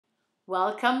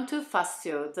Welcome to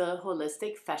FASZIO, the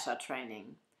holistic fascia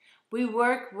training. We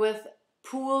work with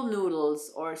pool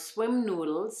noodles or swim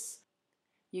noodles.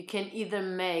 You can either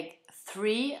make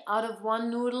 3 out of 1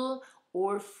 noodle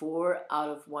or 4 out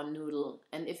of 1 noodle.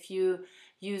 And if you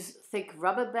use thick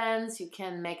rubber bands, you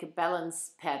can make a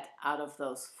balance pad out of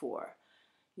those 4.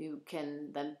 You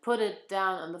can then put it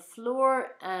down on the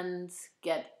floor and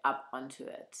get up onto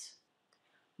it.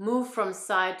 Move from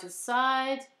side to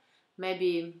side,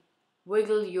 maybe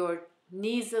wiggle your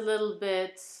knees a little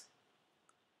bit.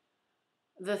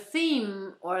 The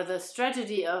theme or the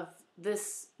strategy of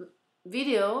this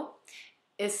video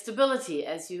is stability,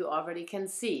 as you already can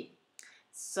see.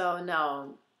 So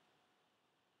now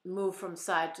move from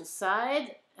side to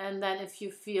side, and then if you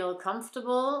feel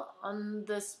comfortable on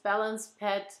this balance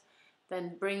pad,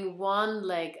 then bring one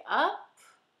leg up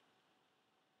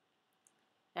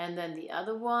and then the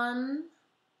other one.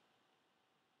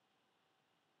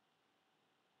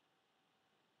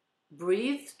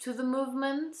 Breathe to the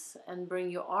movement and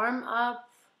bring your arm up.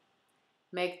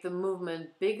 Make the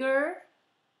movement bigger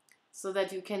so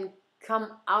that you can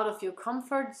come out of your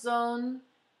comfort zone,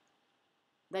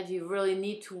 that you really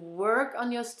need to work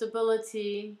on your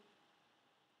stability.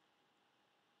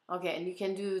 Okay, and you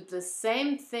can do the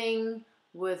same thing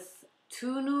with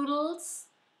 2 noodles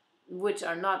which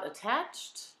are not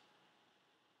attached.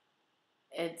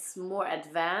 It's more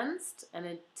advanced and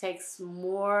it takes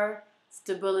more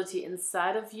stability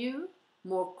inside of you,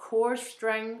 more core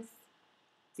strength,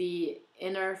 the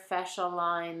inner fascial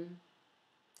line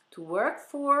to work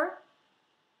for.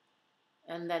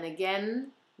 And then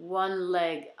again, one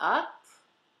leg up.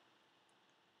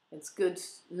 It's good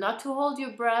not to hold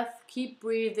your breath, keep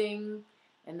breathing.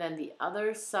 And then the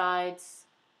other side.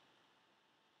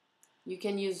 You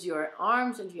can use your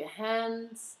arms and your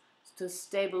hands to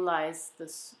stabilize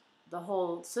the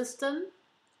whole system.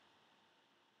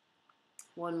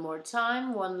 One more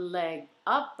time, one leg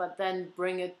up, but then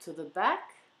bring it to the back.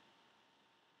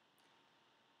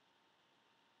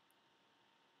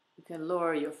 You can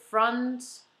lower your front,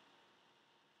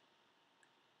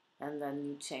 and then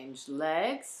you change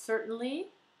legs, certainly.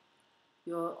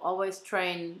 You'll always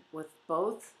train with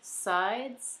both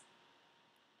sides.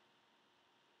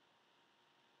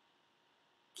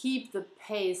 Keep the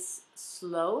pace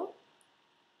slow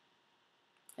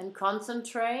and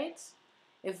concentrate.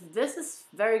 If this is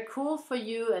very cool for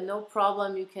you and no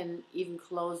problem, you can even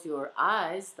close your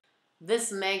eyes.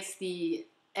 This makes the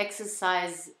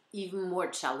exercise even more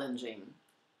challenging.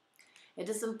 It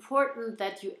is important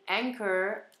that you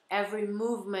anchor every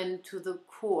movement to the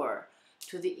core,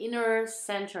 to the inner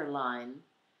center line.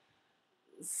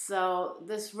 So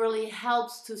this really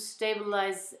helps to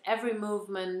stabilize every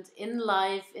movement in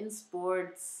life, in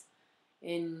sports,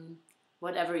 in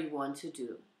whatever you want to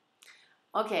do.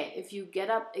 Okay, if you get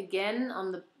up again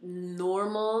on the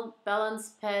normal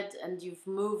balance pad and you've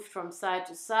moved from side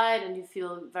to side and you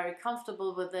feel very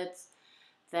comfortable with it,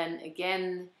 then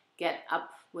again get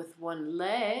up with one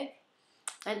leg.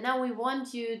 And now we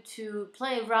want you to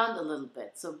play around a little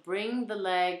bit. So bring the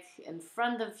leg in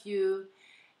front of you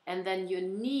and then your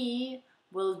knee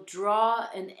will draw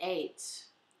an 8.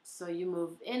 So you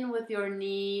move in with your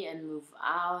knee and move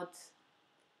out.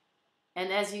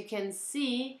 And as you can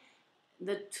see,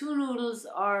 the 2 noodles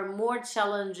are more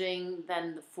challenging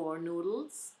than the 4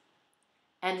 noodles.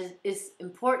 And it is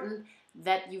important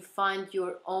that you find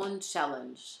your own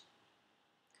challenge.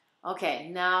 Okay,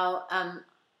 now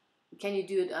can you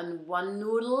do it on 1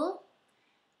 noodle?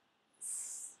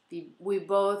 We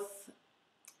both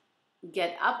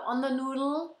get up on the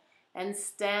noodle and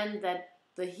stand that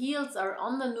the heels are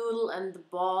on the noodle and the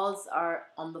balls are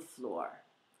on the floor.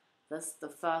 That's the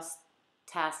first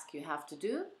task you have to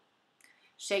do.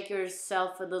 Shake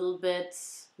yourself a little bit,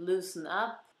 loosen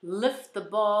up, lift the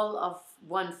ball of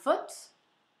 1 foot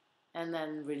and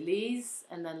then release,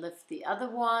 and then lift the other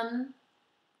one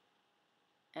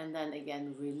and then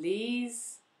again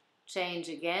release, change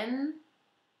again,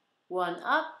 1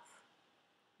 up,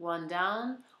 1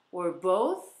 down, or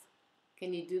both.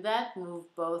 Can you do that? Move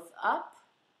both up.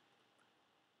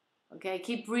 Okay,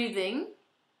 keep breathing.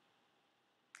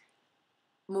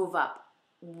 Move up.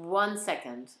 1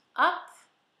 second. Up,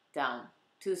 down.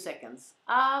 2 seconds.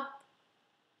 Up,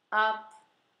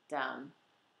 down.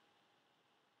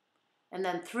 And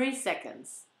then 3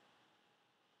 seconds.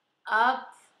 Up,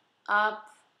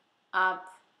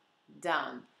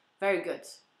 down. Very good.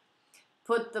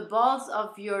 Put the balls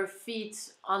of your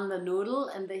feet on the noodle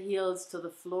and the heels to the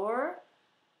floor.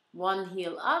 1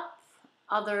 heel up,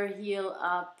 other heel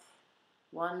up,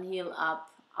 1 heel up,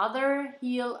 other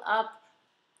heel up.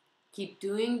 Keep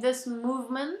doing this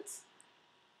movement.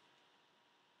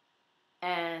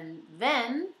 And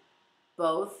then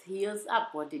both heels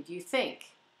up. What did you think?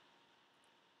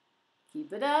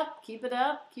 Keep it up, keep it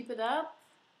up, keep it up.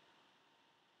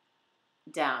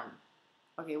 Down.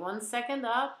 Okay, 1 second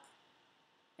up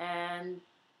and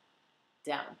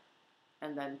down.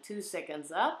 And then 2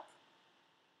 seconds up.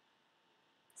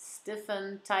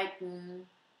 Stiffen, tighten,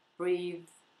 breathe,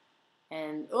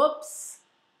 and oops,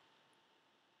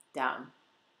 down.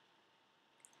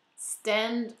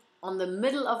 Stand on the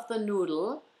middle of the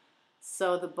noodle,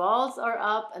 so the balls are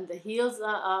up and the heels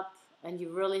are up, and you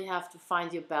really have to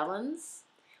find your balance.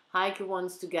 Heike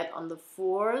wants to get on the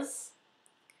fours.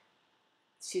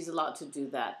 She's allowed to do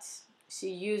that. She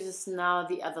uses now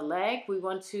the other leg. We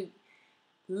want to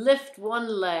lift one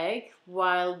leg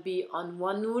while be on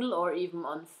one noodle or even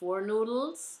on 4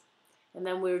 noodles. And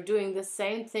then we're doing the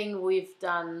same thing we've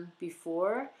done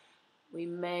before. We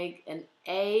make an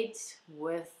 8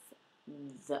 with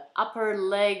the upper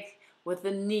leg with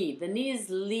the knee. The knee is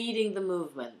leading the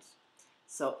movement.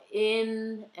 So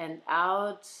in and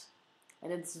out,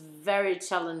 and it's very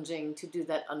challenging to do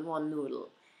that on one noodle.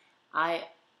 I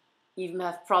even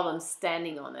have problems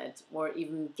standing on it or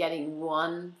even getting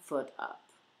 1 foot up.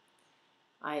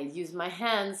 I use my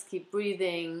hands, keep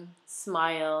breathing,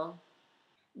 smile.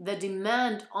 The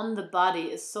demand on the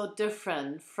body is so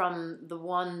different from the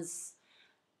ones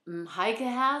Heike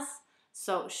has.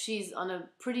 So she's on a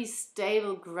pretty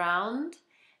stable ground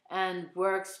and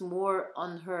works more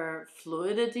on her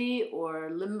fluidity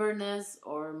or limberness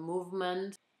or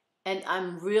movement. And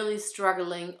I'm really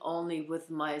struggling only with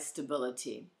my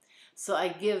stability. So I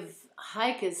give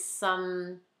Heike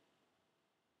some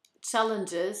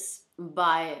challenges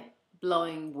by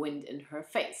blowing wind in her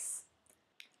face.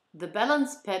 The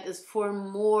balance pad is for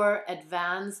more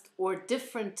advanced or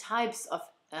different types of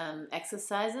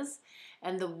exercises,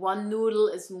 and the one noodle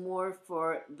is more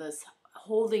for this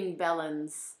holding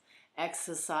balance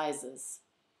exercises.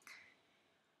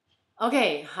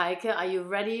 Okay, Heike, are you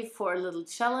ready for a little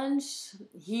challenge?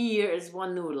 Here is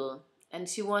one noodle, and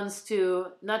she wants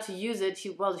to, not to use it, she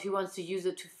wants to use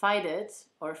it to fight it,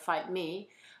 or fight me,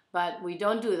 but we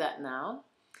don't do that now.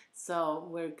 So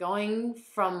we're going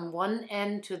from one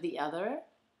end to the other.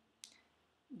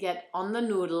 Get on the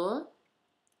noodle,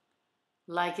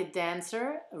 like a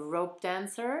dancer, a rope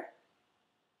dancer,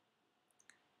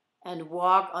 and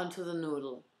walk onto the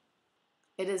noodle.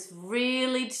 It is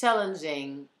really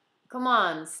challenging. Come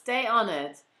on, stay on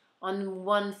it, on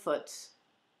 1 foot.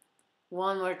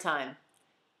 One more time.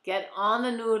 Get on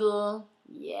the noodle.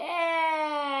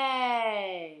 Yay!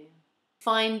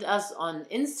 Find us on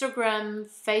Instagram,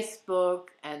 Facebook,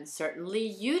 and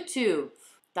certainly YouTube.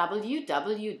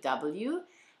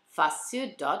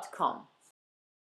 www.FASZIO.com